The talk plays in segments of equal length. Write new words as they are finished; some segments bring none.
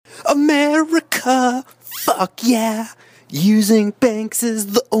America, fuck yeah, using banks is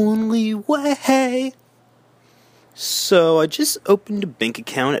the only way. So I just opened a bank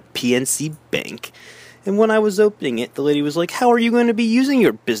account at PNC Bank, and when I was opening it, the lady was like, how are you going to be using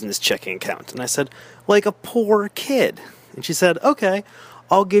your business checking account? And I said, like a poor kid. And she said, okay,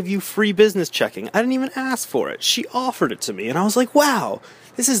 I'll give you free business checking. I didn't even ask for it. She offered it to me, and I was like, wow,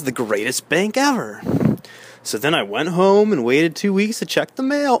 this is the greatest bank ever. So then I went home and waited 2 weeks to check the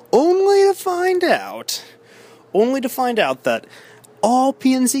mail, only to find out that all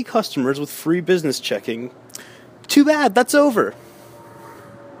PNC customers with free business checking, too bad, that's over.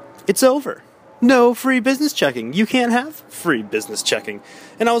 It's over. No free business checking. You can't have free business checking.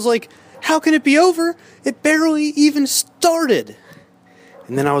 And I was like, how can it be over? It barely even started.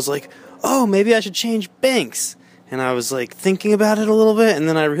 And then I was like, oh, maybe I should change banks. And I was like thinking about it a little bit, and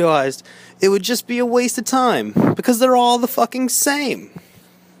then I realized it would just be a waste of time because they're all the fucking same.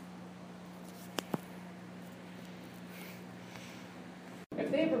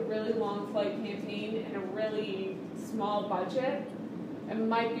 If they have a really long flight campaign and a really small budget, it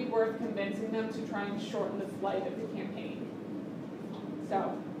might be worth convincing them to try and shorten the flight of the campaign.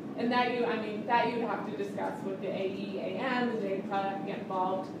 So, and that you'd have to discuss with the AEAM, and they'd probably have to get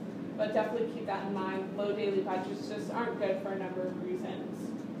involved. But definitely keep that in mind. Low daily budgets just aren't good for a number of reasons.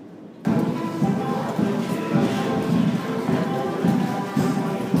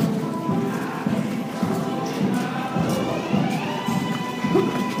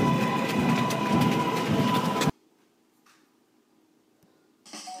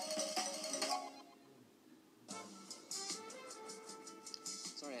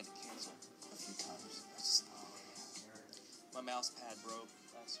 Sorry I had to cancel a few times. My mouse pad broke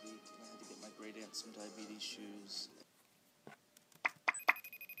last week, and I had to get my great aunt some diabetes shoes.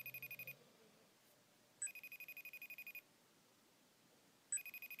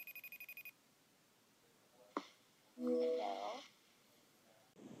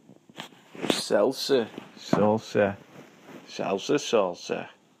 Salsa, salsa, salsa, salsa,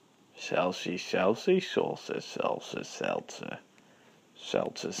 salsa, salsa, salsa, salsa, salsa,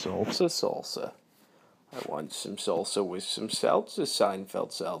 salsa, salsa, salsa. I want some salsa with some salsa,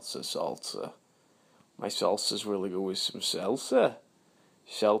 Seinfeld salsa, salsa. My salsa's really good with some salsa.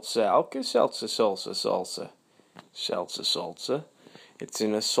 Salsa, Alka-Seltzer, salsa, salsa. Salsa, salsa. It's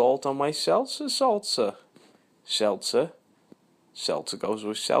an assault on my salsa, salsa. Salsa. Salsa goes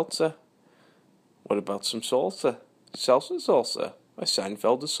with salsa. What about some salsa? Salsa, salsa. My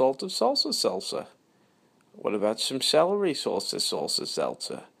Seinfeld assault of salsa, salsa. What about some celery salsa, salsa,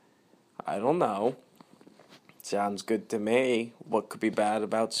 salsa? I don't know. Sounds good to me. What could be bad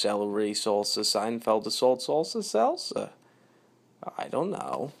about celery, salsa, Seinfeld assault, salsa, salsa? I don't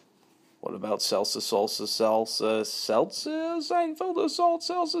know. What about salsa, salsa, salsa, salsa, Seinfeld assault,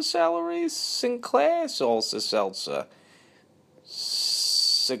 salsa, celery, Sinclair salsa, salsa?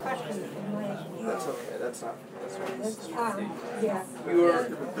 That's okay. That's fine. Yeah.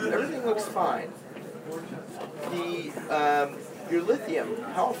 Everything looks fine. Your lithium,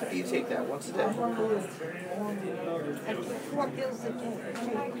 how often do you take that? Once a day? 4 pills a day.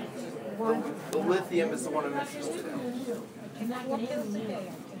 The lithium is the one I'm interested in. 4 pills a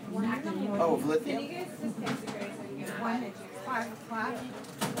day. Oh, of lithium? 1 at 5 o'clock.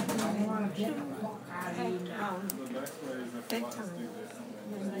 Bedtime.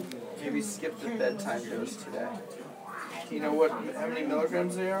 Maybe skip the bedtime dose today. Do you know how many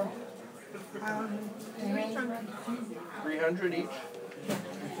milligrams they are? 300 each?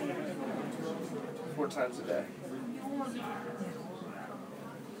 4 times a day.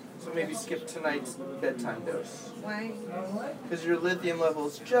 So maybe skip tonight's bedtime dose. Why? Because your lithium level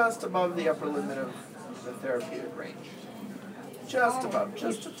is just above the upper limit of the therapeutic range. Just above,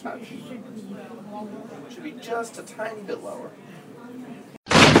 just a touch. Should be just a tiny bit lower.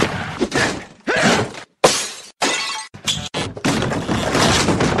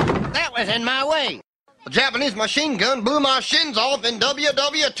 That was in my way. A Japanese machine gun blew my shins off in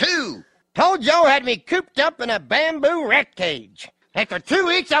WW2. Told Joe had me cooped up in a bamboo rat cage. After 2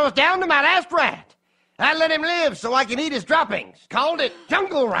 weeks, I was down to my last rat. I let him live so I could eat his droppings. Called it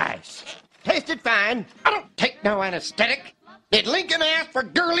jungle rice. Tasted fine. I don't take no anesthetic. Did Lincoln ask for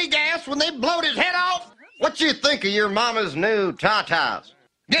girly gas when they blowed his head off? What you think of your mama's new tatas?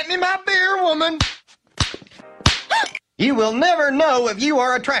 Get me my beer, woman. You will never know if you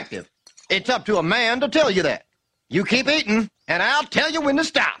are attractive. It's up to a man to tell you that. You keep eating, and I'll tell you when to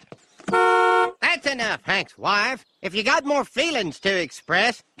stop. That's enough, Hank's wife. If you got more feelings to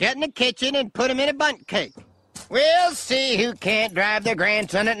express, get in the kitchen and put 'em in a bundt cake. We'll see who can't drive their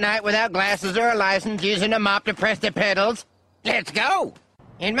grandson at night without glasses or a license using a mop to press the pedals. Let's go.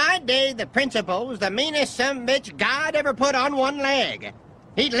 In my day, the principal was the meanest sumbitch God ever put on one leg.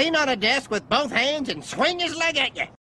 He'd lean on a desk with both hands and swing his leg at you.